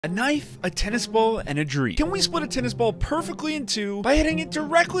A knife, a tennis ball, and a dream. Can we split a tennis ball perfectly in two by hitting it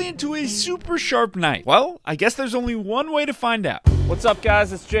directly into a super sharp knife? Well, I guess there's only one way to find out. What's up,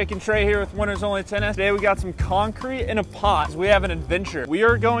 guys? It's Jake and Trey here with Winners Only Tennis. Today we got some concrete in a pot. We have an adventure. We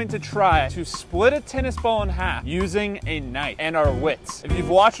are going to try to split a tennis ball in half using a knife and our wits. If you've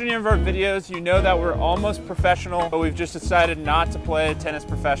watched any of our videos, you know that we're almost professional, but we've just decided not to play tennis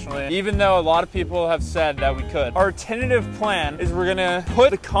professionally, even though a lot of people have said that we could. Our tentative plan is we're gonna put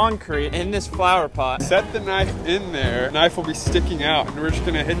the concrete in this flower pot. Set the knife in there. The knife will be sticking out, and we're just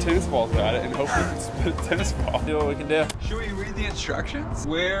gonna hit tennis balls at it and hopefully we can split a tennis ball. Do what we can do. Should we read the instructions?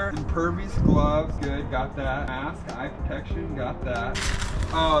 Wear impervious gloves. Good, got that. Mask, eye protection, got that.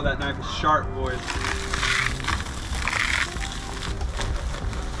 Oh, that knife is sharp, boys.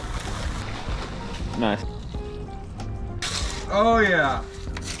 Nice. Oh yeah.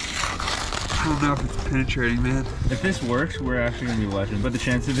 I don't know if it's penetrating, man. If this works, we're actually gonna be legend, but the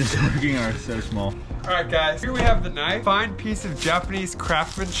chances of this working are so small. Alright guys, here we have the knife. Fine piece of Japanese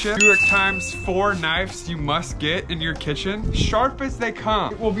craftsmanship. 2x4 knives you must get in your kitchen. Sharp as they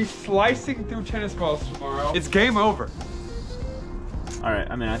come. We'll be slicing through tennis balls tomorrow. It's game over.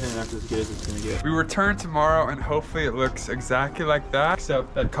 Alright, I mean, I think that's as good as it's gonna get. We return tomorrow and hopefully it looks exactly like that,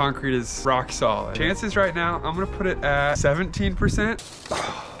 except that concrete is rock solid. Chances right now, I'm gonna put it at 17%.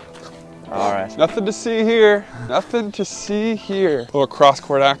 All right. Nothing to see here. Nothing to see here. A little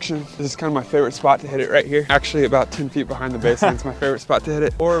cross-court action. This is kind of my favorite spot to hit it right here. Actually, about 10 feet behind the baseline. It's my favorite spot to hit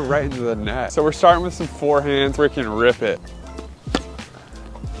it. Or right into the net. So we're starting with some forehands. We can rip it.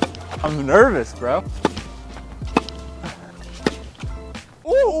 I'm nervous, bro.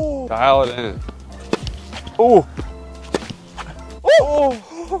 Ooh. Dial it in. Ooh.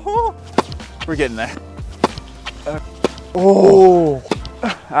 Ooh. We're getting there. Oh.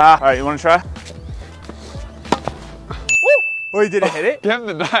 All right, you want to try? Oh, did it hit it? Give him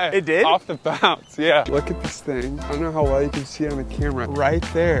the knife. It did? Off the bounce, yeah. Look at this thing. I don't know how well you can see it on the camera. Right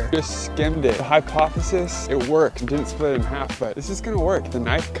there. Just skimmed it. The hypothesis, it worked. It didn't split it in half, but this is gonna work. The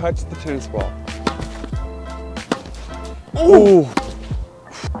knife cuts the tennis ball. Ooh.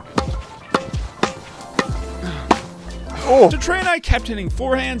 So Trey and I kept hitting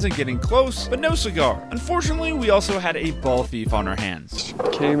forehands and getting close, but no cigar. Unfortunately, we also had a ball thief on our hands.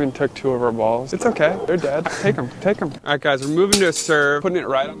 Came and took 2 of our balls. It's okay, they're dead. Take them, take them. All right guys, we're moving to a serve, putting it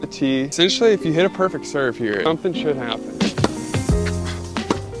right on the tee. Essentially, if you hit a perfect serve here, something should happen.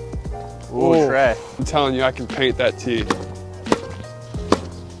 Ooh, Trey. I'm telling you, I can paint that tee.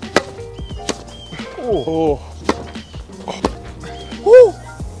 Ooh.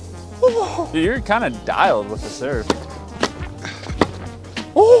 Dude, you're kind of dialed with the serve.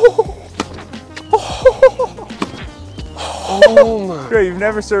 Oh my. Trey, you've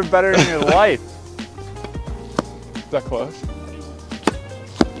never served better in your life. Is that close?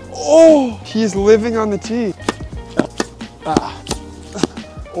 Oh, he's living on the tee.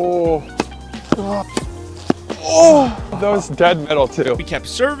 Oh. Oh, that was dead metal too. We kept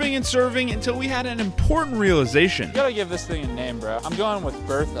serving and serving until we had an important realization. You gotta give this thing a name, bro. I'm going with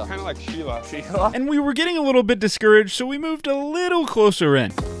Bertha. Kind of like Sheila. Sheila? And we were getting a little bit discouraged, so we moved a little closer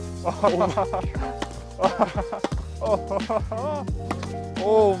in. Oh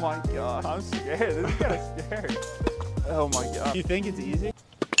my god, I'm scared. This is kind of scary. Oh my god. You think it's easy?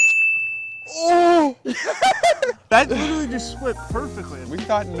 Oh! That literally just split perfectly. We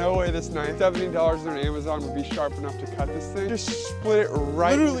thought no way this knife, $70 on Amazon, would be sharp enough to cut this thing. Just split it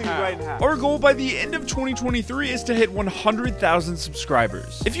right Literally in half. right in half. Our goal by the end of 2023 is to hit 100,000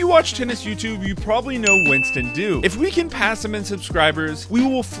 subscribers. If you watch tennis YouTube, you probably know Winston Du. If we can pass him in subscribers, we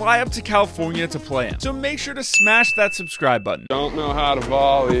will fly up to California to play him. So make sure to smash that subscribe button. Don't know how to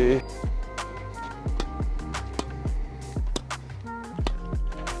volley.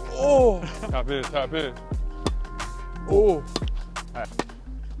 Oh! Tap in, tap in. Oh! Right.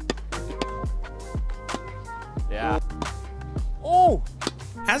 Yeah. Oh!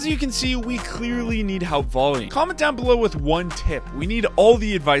 As you can see, we clearly need help volleying. Comment down below with one tip. We need all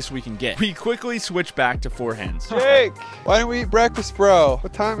the advice we can get. We quickly switch back to forehands. Jake, why don't we eat breakfast, bro?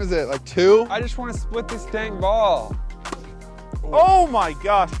 What time is it, like 2? I just want to split this dang ball. Oh my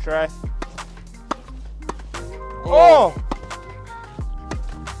gosh, Trey. Oh!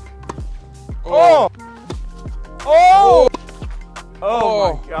 Oh! Oh! Oh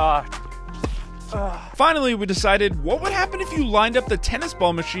Oh. my gosh. Finally, we decided what would happen if you lined up the tennis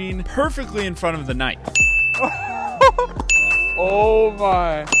ball machine perfectly in front of the knife. Oh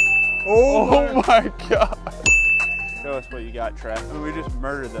my. Oh my god. Yo, Show us what you got, Trey. I mean, we just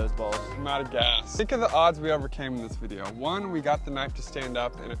murdered those balls. I'm out of gas. Think of the odds we overcame in this video. 1, we got the knife to stand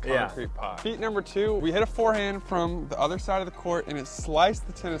up in a concrete pot. Feat number 2, we hit a forehand from the other side of the court and it sliced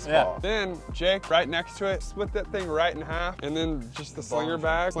the tennis ball. Then Jake, right next to it, split that thing right in half, and then just the slinger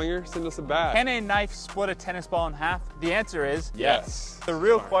bag. Slinger, send us a bag. Can a knife split a tennis ball in half? The answer is yes. The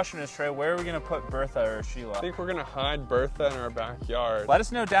real question is, Trey, where are we gonna put Bertha or Sheila? I think we're gonna hide Bertha in our backyard. Let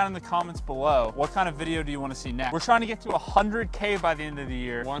us know down in the comments below, what kind of video do you want to see next? We're trying to get to 100K by the end of the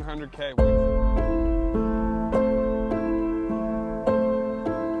year. 100K.